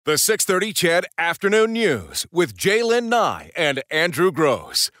The 6:30 CHED Afternoon News with Jaylen Nye and Andrew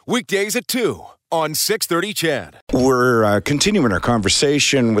Gross. Weekdays at 2 on 6:30 CHED. We're continuing our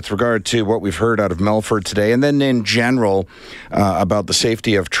conversation with regard to what we've heard out of Melfort today, and then in general about the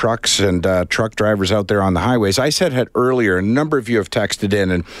safety of trucks and truck drivers out there on the highways. I said it earlier, a number of you have texted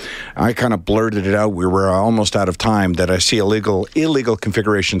in, and I kind of blurted it out. We were almost out of time, that I see illegal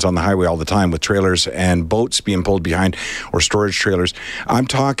configurations on the highway all the time with trailers and boats being pulled behind, or storage trailers. I'm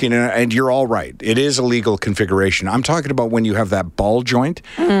talking, and you're all right, it is a legal configuration. I'm talking about when you have that ball joint,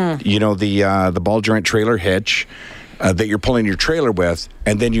 you know, the ball joint trailer hitch that you're pulling your trailer with,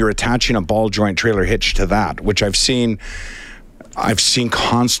 and then you're attaching a ball joint trailer hitch to that, which I've seen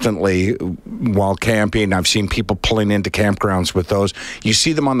constantly while camping. I've seen people pulling into campgrounds with those. You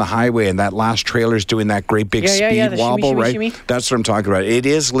see them on the highway, and that last trailer's doing that great big speed wobble, shimmy, right? Shimmy. That's what I'm talking about. It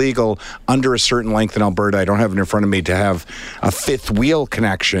is legal under a certain length in Alberta. I don't have it in front of me, to have a fifth wheel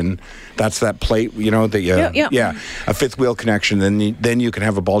connection. That's that plate, you know, a fifth wheel connection. Then you can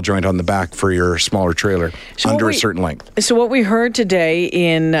have a ball joint on the back for your smaller trailer under a certain length. So what we heard today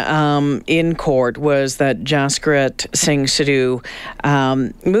in court was that Jaskarat Singh Sidhu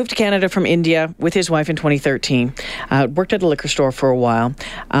moved to Canada from India with his wife in 2013. Worked at a liquor store for a while.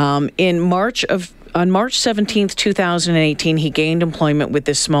 On March 17th, 2018, he gained employment with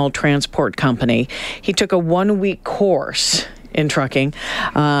this small transport company. He took a 1-week course in trucking.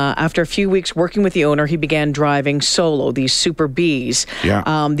 After a few weeks working with the owner, he began driving solo, these Super Bs.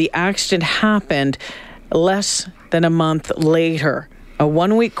 Yeah. The accident happened less than a month later. A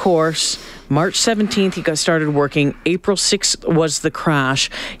 1-week course. March 17th, he got started working. April 6th was the crash.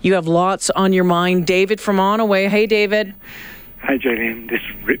 You have lots on your mind. David from Onaway. Hey, David. Hi, Jillian. This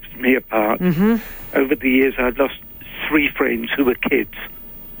rips me apart. Mm-hmm. Over the years, I've lost 3 friends who were kids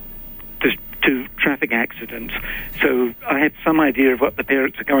to traffic accidents. So I have some idea of what the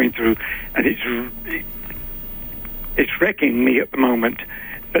parents are going through, and it's wrecking me at the moment.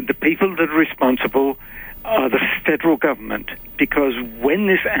 But the people that are responsible are the federal government, because when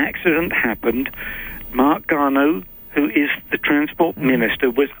this accident happened, Mark Garneau, who is the transport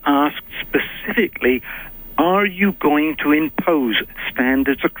minister, was asked specifically, are you going to impose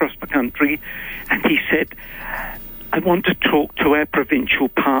standards across the country? And he said, I want to talk to our provincial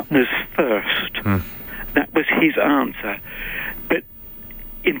partners first. That was his answer. But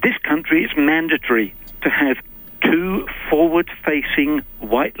in this country, it's mandatory to have 2 forward-facing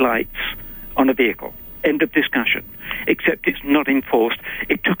white lights on a vehicle. End of discussion. Except it's not enforced.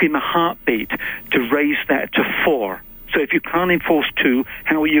 It took him a heartbeat to raise that to 4. So if you can't enforce 2,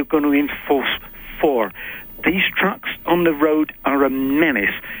 how are you going to enforce 4? These trucks on the road are a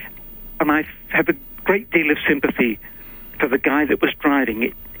menace. And I have a great deal of sympathy for the guy that was driving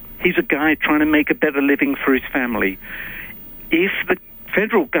it. He's a guy trying to make a better living for his family. If the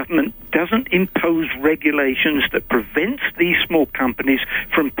federal government doesn't impose regulations that prevents these small companies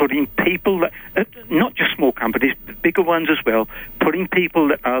from putting people that, not just small companies, but bigger ones as well, putting people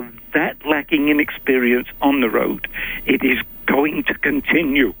that are that lacking in experience on the road, it is going to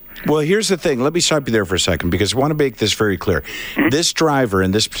continue. Well, here's the thing. Let me stop you there for a second, because I want to make this very clear. Mm-hmm. This driver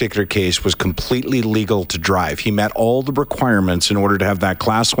in this particular case was completely legal to drive. He met all the requirements in order to have that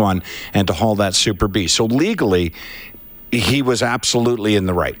Class 1 and to haul that Super B. So legally, he was absolutely in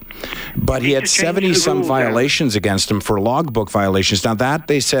the right. But he had 70-some violations against him for logbook violations. Now, that,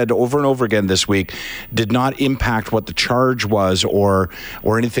 they said over and over again this week, did not impact what the charge was or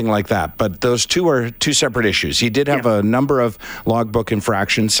anything like that. But those two are 2 separate issues. He did have a number of logbook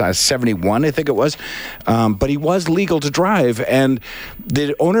infractions, 71, I think it was. But he was legal to drive. And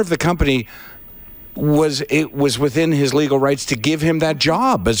the owner of the company was within his legal rights to give him that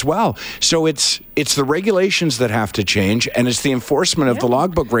job as well. So it's the regulations that have to change, and it's the enforcement of the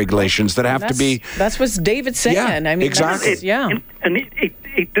logbook regulations that have to be. That's what David's saying. Yeah, I mean, exactly. And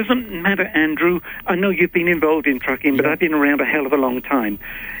it doesn't matter, Andrew. I know you've been involved in trucking, but I've been around a hell of a long time.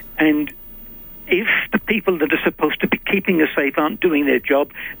 And if the people that are supposed to be keeping us safe aren't doing their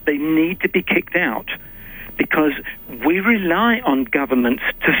job, they need to be kicked out, because we rely on governments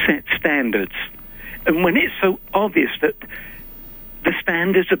to set standards. And when it's so obvious that the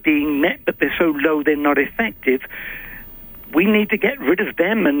standards are being met, but they're so low they're not effective, we need to get rid of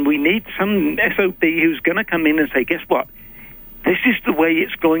them, and we need some SOB who's going to come in and say, guess what? This is the way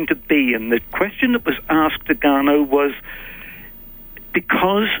it's going to be. And the question that was asked to Garneau was,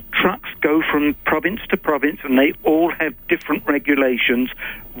 because trucks go from province to province and they all have different regulations,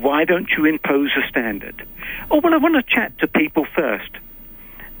 why don't you impose a standard? Oh, well, I want to chat to people first.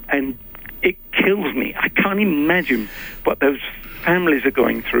 And it kills me. I can't imagine what those families are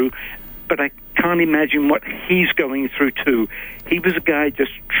going through. but I can't imagine what he's going through too. He was a guy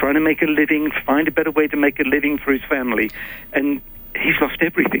just trying to make a living, find a better way to make a living for his family, and he's lost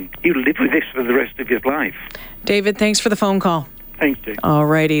everything. He'll live with this for the rest of his life. David, thanks for the phone call. Thanks, Dave. All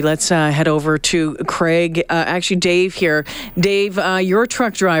righty, let's head over to Craig. Actually, Dave here. Dave, you're a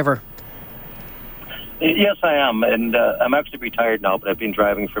truck driver. Yes, I am, and I'm actually retired now, but I've been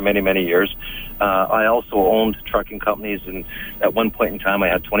driving for many, many years. I also owned trucking companies, and at one point in time, I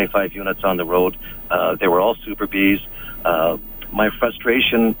had 25 units on the road. They were all Super Bs. My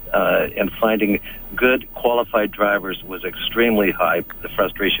frustration in finding good, qualified drivers was extremely high, the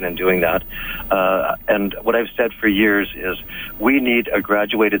frustration in doing that. And what I've said for years is we need a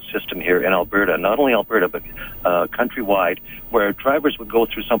graduated system here in Alberta, not only Alberta, but countrywide, where drivers would go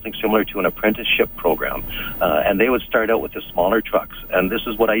through something similar to an apprenticeship program. And they would start out with the smaller trucks. And this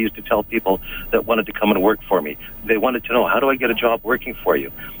is what I used to tell people that wanted to come and work for me. They wanted to know, how do I get a job working for you?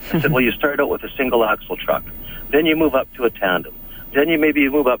 I said, well, you start out with a single axle truck. Then you move up to a tandem. Then you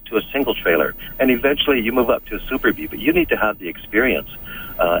move up to a single trailer, and eventually you move up to a Super B. But you need to have the experience,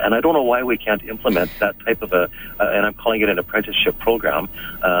 and I don't know why we can't implement that type of and I'm calling it an apprenticeship program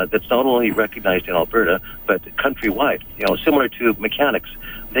that's not only recognized in Alberta but countrywide. You know, similar to mechanics,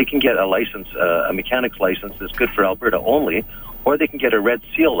 they can get a license, a mechanic's license that's good for Alberta only. Or they can get a Red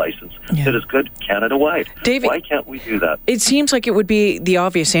Seal license that is good Canada-wide. David, why can't we do that? It seems like it would be the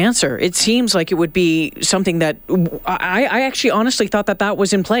obvious answer. It seems like it would be something that I actually honestly thought that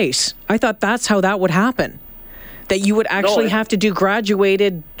was in place. I thought that's how that would happen. That you would actually have to do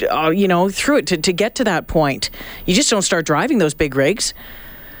graduated, through it to get to that point. You just don't start driving those big rigs.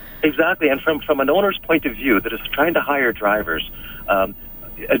 Exactly, and from an owner's point of view that is trying to hire drivers,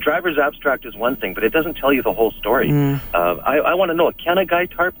 a driver's abstract is one thing, but it doesn't tell you the whole story. I want to know, can a guy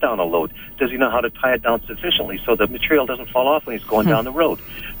tarp down a load? Does he know how to tie it down sufficiently so the material doesn't fall off when he's going down the road?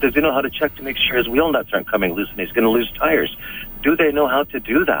 Does he know how to check to make sure his wheel nuts aren't coming loose and he's going to lose tires? Do they know how to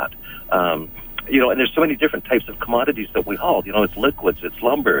do that? And there's so many different types of commodities that we haul. It's liquids, it's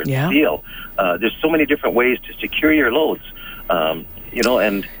lumber, it's steel. There's so many different ways to secure your loads.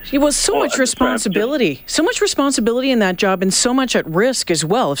 And it was so much responsibility, in that job, and so much at risk as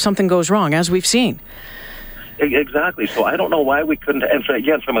well if something goes wrong, as we've seen. Exactly. So I don't know why we couldn't. And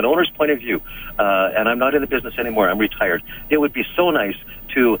again, from an owner's point of view, and I'm not in the business anymore. I'm retired. It would be so nice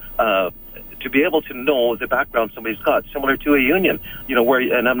to be able to know the background somebody's got, similar to a union.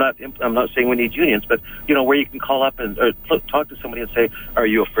 And I'm not saying we need unions, but where you can call up and talk to somebody and say, "Are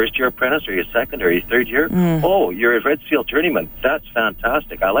you a first-year apprentice? Are you a second? Are you third year? Oh, you're a Red Seal journeyman. That's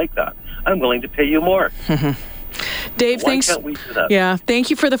fantastic. I like that. I'm willing to pay you more." Dave, thanks. Why can't we do that? Yeah, thank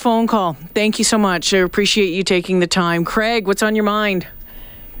you for the phone call. Thank you so much. I appreciate you taking the time. Craig, what's on your mind?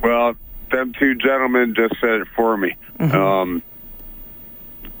 Well, them two gentlemen just said it for me.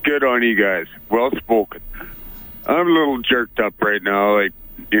 Good on you guys. Well spoken. I'm a little jerked up right now.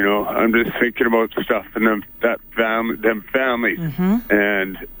 I'm just thinking about stuff and them families.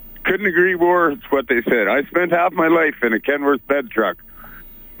 And couldn't agree more with what they said. I spent half my life in a Kenworth bed truck,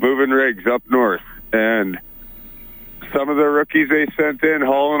 moving rigs up north. And some of the rookies they sent in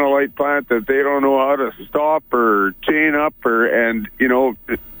hauling a light plant that they don't know how to stop or chain up and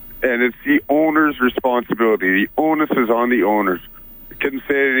it's the owner's responsibility. The onus is on the owners. Couldn't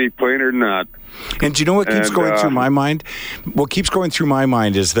say it any plainer than that. And do you know what keeps going through my mind? What keeps going through my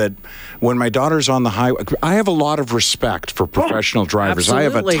mind is that when my daughter's on the highway, I have a lot of respect for professional drivers.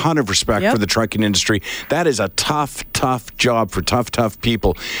 Absolutely. I have a ton of respect for the trucking industry. That is a tough job for tough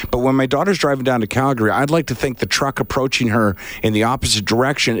people. But when my daughter's driving down to Calgary, I'd like to think the truck approaching her in the opposite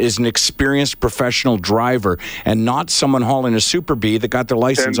direction is an experienced professional driver and not someone hauling a Super B that got their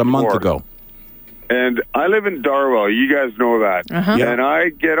license a month ago. And I live in Darwell. You guys know that. And I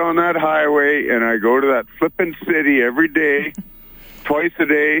get on that highway and I go to that flippin' city every day, twice a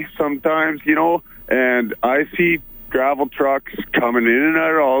day sometimes, and I see gravel trucks coming in and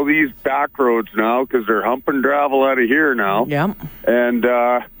out of all these back roads now because they're humping gravel out of here now. Yeah. And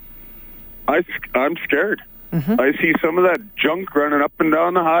I'm scared. I see some of that junk running up and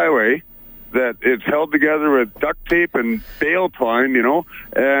down the highway that it's held together with duct tape and bale twine,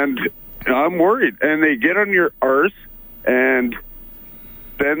 and I'm worried. And they get on your arse, and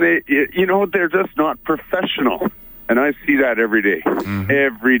then they're just not professional. And I see that every day,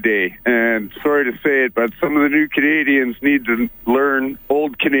 every day. And sorry to say it, but some of the new Canadians need to learn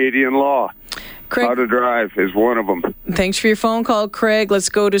old Canadian law. Craig, how to drive is one of them. Thanks for your phone call, Craig. Let's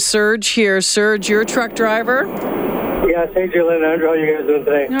go to Serge here. Serge, you're a truck driver? Yes, hey, Jalen and Andrew, how are you guys doing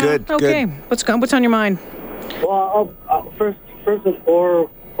today? Good. Okay. Good. What's on your mind? Well, first and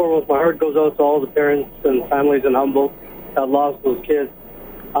foremost, my heart goes out to all the parents and families in Humboldt that lost those kids.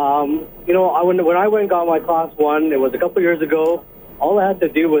 When I went and got my Class 1, it was a couple years ago. All I had to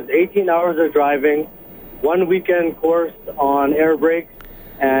do was 18 hours of driving, 1 weekend course on air brakes,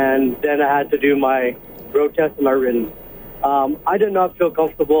 and then I had to do my road test and my written. I did not feel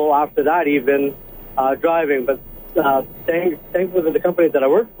comfortable after that even driving, but thankfully for the company that I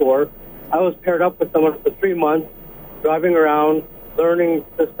worked for, I was paired up with someone for 3 months, driving around, learning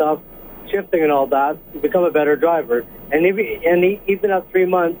the stuff, shifting and all that, to become a better driver. And even at 3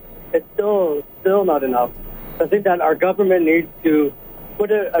 months, it's still not enough. I think that our government needs to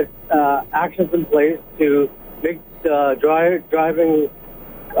put actions in place to make the driving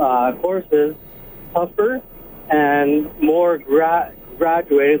courses tougher and more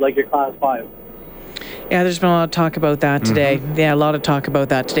graduated, like your Class 5. Yeah, there's been a lot of talk about that today. Yeah, a lot of talk about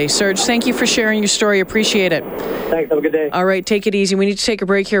that today. Serge, thank you for sharing your story. Appreciate it. Thanks. Have a good day. All right, take it easy. We need to take a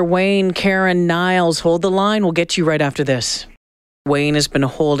break here. Wayne, Karen, Niles, hold the line. We'll get you right after this. Wayne has been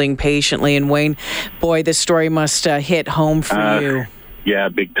holding patiently. And Wayne, boy, this story must hit home for you. Yeah,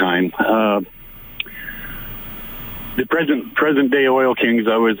 big time. The present day Oil Kings,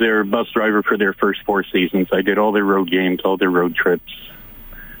 I was their bus driver for their first 4 seasons. I did all their road games, all their road trips.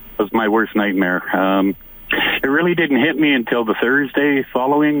 It was my worst nightmare. It really didn't hit me until the Thursday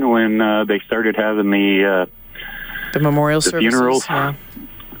following when they started having the memorial services, funerals. Yeah.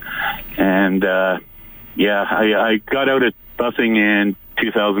 And I got out of busing in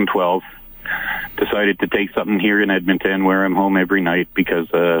 2012. Decided to take something here in Edmonton where I'm home every night because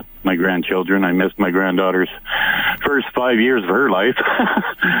my grandchildren. I missed my granddaughter's first 5 years of her life,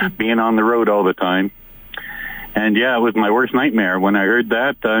 being on the road all the time. And yeah, it was my worst nightmare. When I heard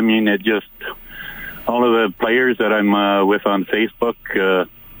that, I mean, it just, all of the players that I'm with on Facebook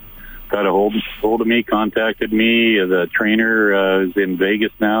got a hold of me, contacted me. The trainer is in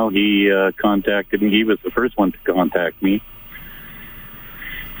Vegas now. He contacted me. He was the first one to contact me.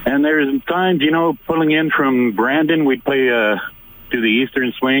 And there's times, pulling in from Brandon, we'd play do the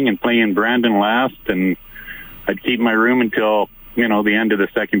Eastern Swing and play in Brandon last, and I'd keep my room until, the end of the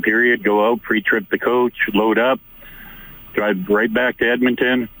second period, go out, pre-trip the coach, load up, drive right back to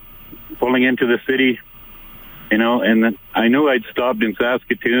Edmonton, pulling into the city, and then I knew I'd stopped in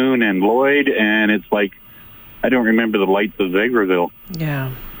Saskatoon and Lloyd, and it's like, I don't remember the lights of Vegreville.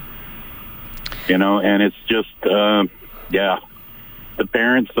 Yeah. And it's just, the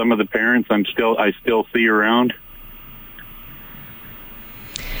parents, some of the parents I still see around.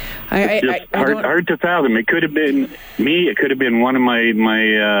 It's just hard to fathom. It could have been me. It could have been one of my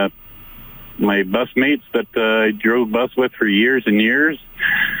bus mates that I drove bus with for years and years.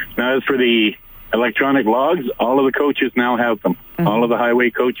 Now, as for the electronic logs, all of the coaches now have them. All of the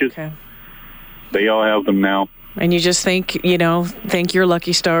highway coaches, they all have them now. And you just thank your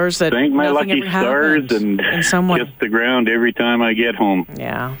lucky stars that thank my nothing lucky ever stars and in some way. Kiss the ground every time I get home.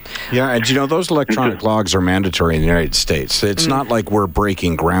 Yeah. Yeah, and those electronic logs are mandatory in the United States. It's not like we're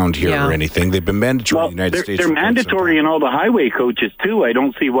breaking ground here or anything. They've been mandatory in the United States. They're mandatory in all the highway coaches too. I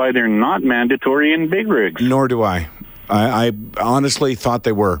don't see why they're not mandatory in big rigs. Nor do I. I honestly thought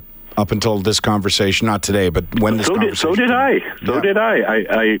they were. Up until this conversation, not today, but when this conversation... So did I.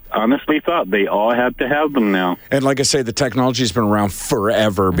 I honestly thought they all had to have them now. And like I say, the technology's been around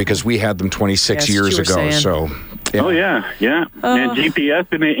forever because we had them 26 years ago. So, yeah. Oh, yeah. And GPS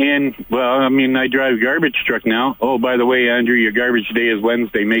I drive garbage truck now. Oh, by the way, Andrew, your garbage day is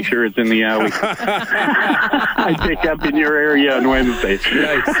Wednesday. Make sure it's in the alley. I pick up in your area on Wednesday.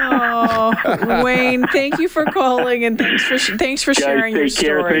 Nice. Oh, Wayne, thank you for calling and thanks for sharing your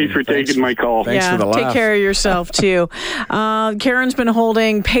story. Thanks for taking my call. Thanks for the laugh. Take care of yourself, too. Karen's been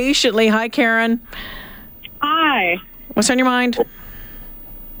holding patiently. Hi, Karen. Hi. What's on your mind?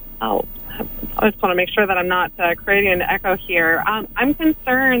 Oh, I just want to make sure that I'm not creating an echo here. I'm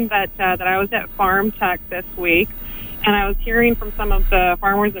concerned that I was at Farm Tech this week, and I was hearing from some of the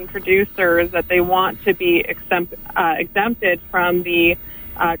farmers and producers that they want to be exempted from the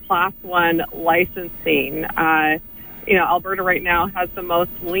Class 1 licensing. Alberta right now has the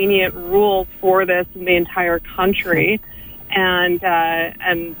most lenient rules for this in the entire country, and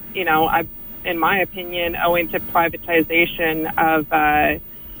in my opinion, owing to privatization of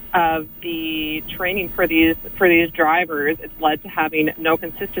the training for these drivers, it's led to having no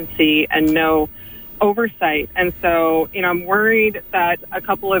consistency and no oversight. And so, I'm worried that a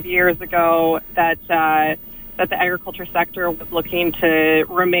couple of years ago that the agriculture sector was looking to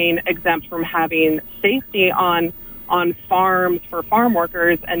remain exempt from having safety on farms for farm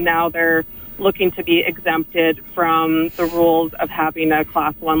workers, and now they're looking to be exempted from the rules of having a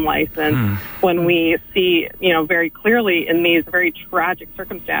Class 1 license when we see, very clearly in these very tragic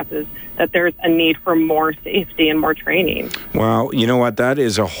circumstances that there's a need for more safety and more training. Well, you know what? That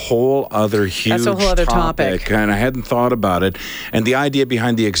is a whole other huge topic, and I hadn't thought about it. And the idea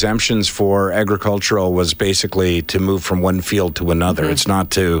behind the exemptions for agricultural was basically to move from one field to another. It's not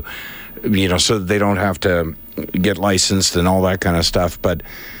to, so they don't have to get licensed and all that kind of stuff. But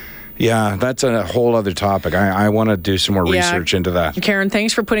yeah, that's a whole other topic. I want to do some more research into that. Karen,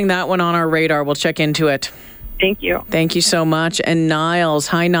 thanks for putting that one on our radar. We'll check into it. Thank you. Thank you so much. And Niles.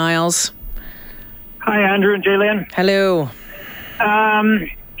 Hi, Niles. Hi, Andrew and Jaylyn. Hello.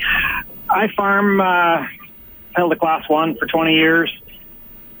 I farm, held a Class 1 for 20 years.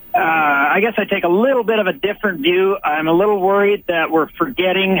 I guess I take a little bit of a different view. I'm a little worried that we're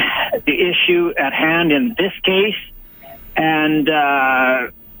forgetting the issue at hand in this case. And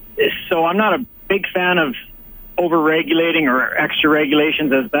so I'm not a big fan of over-regulating or extra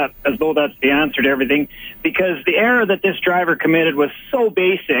regulations as though that's the answer to everything, because the error that this driver committed was so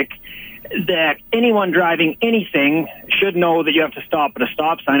basic that anyone driving anything should know that you have to stop at a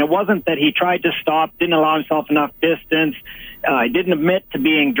stop sign. It wasn't that he tried to stop, didn't allow himself enough distance, he didn't admit to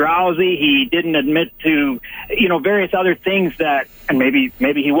being drowsy, he didn't admit to, various other things that, and maybe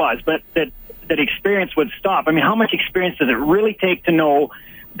he was, but that experience would stop. I mean, how much experience does it really take to know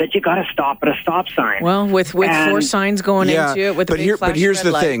that you got to stop at a stop sign? Well, with 4 signs going into it, with but here's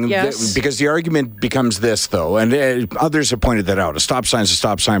the thing, because the argument becomes this, though, and others have pointed that out. A stop sign is a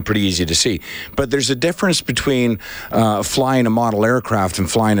stop sign, pretty easy to see. But there's a difference between flying a model aircraft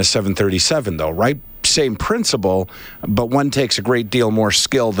and flying a 737, though, right? Same principle, but one takes a great deal more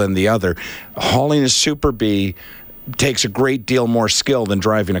skill than the other. Hauling a Super Bee takes a great deal more skill than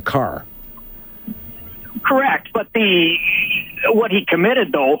driving a car. Correct, but what he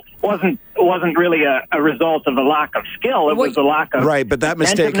committed, though, wasn't really a result of a lack of skill. It was a lack of but that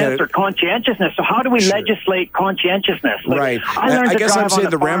mistake or conscientiousness. So how do we legislate conscientiousness? I guess I'm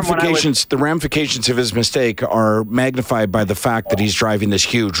saying the ramifications of his mistake are magnified by the fact that he's driving this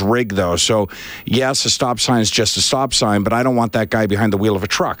huge rig, though. So yes, a stop sign is just a stop sign, but I don't want that guy behind the wheel of a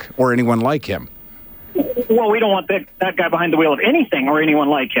truck or anyone like him. Well, we don't want that guy behind the wheel of anything or anyone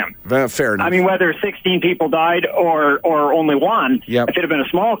like him. Fair enough. I mean, whether 16 people died or only one, If it had been a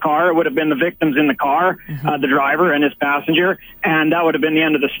small car, it would have been the victims in the car, the driver and his passenger, and that would have been the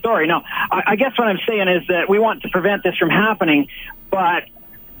end of the story. Now, I guess what I'm saying is that we want to prevent this from happening, but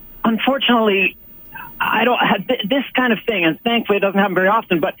unfortunately, I don't have this kind of thing, and thankfully it doesn't happen very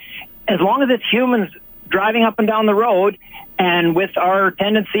often, but as long as it's humans driving up and down the road, and with our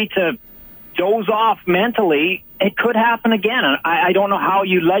tendency to doze off mentally, it could happen again. I don't know how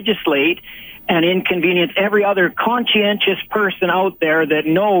you legislate and inconvenience every other conscientious person out there that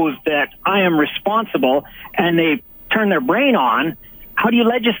knows that I am responsible and they turn their brain on. How do you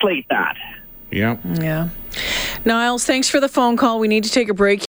legislate that? Yeah. Niles, thanks for the phone call. We need to take a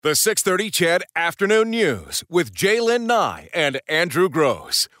break. The 6:30 CHED Afternoon News with Jaylyn Nye and Andrew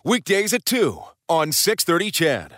Gross. Weekdays at 2 on 6:30 CHED.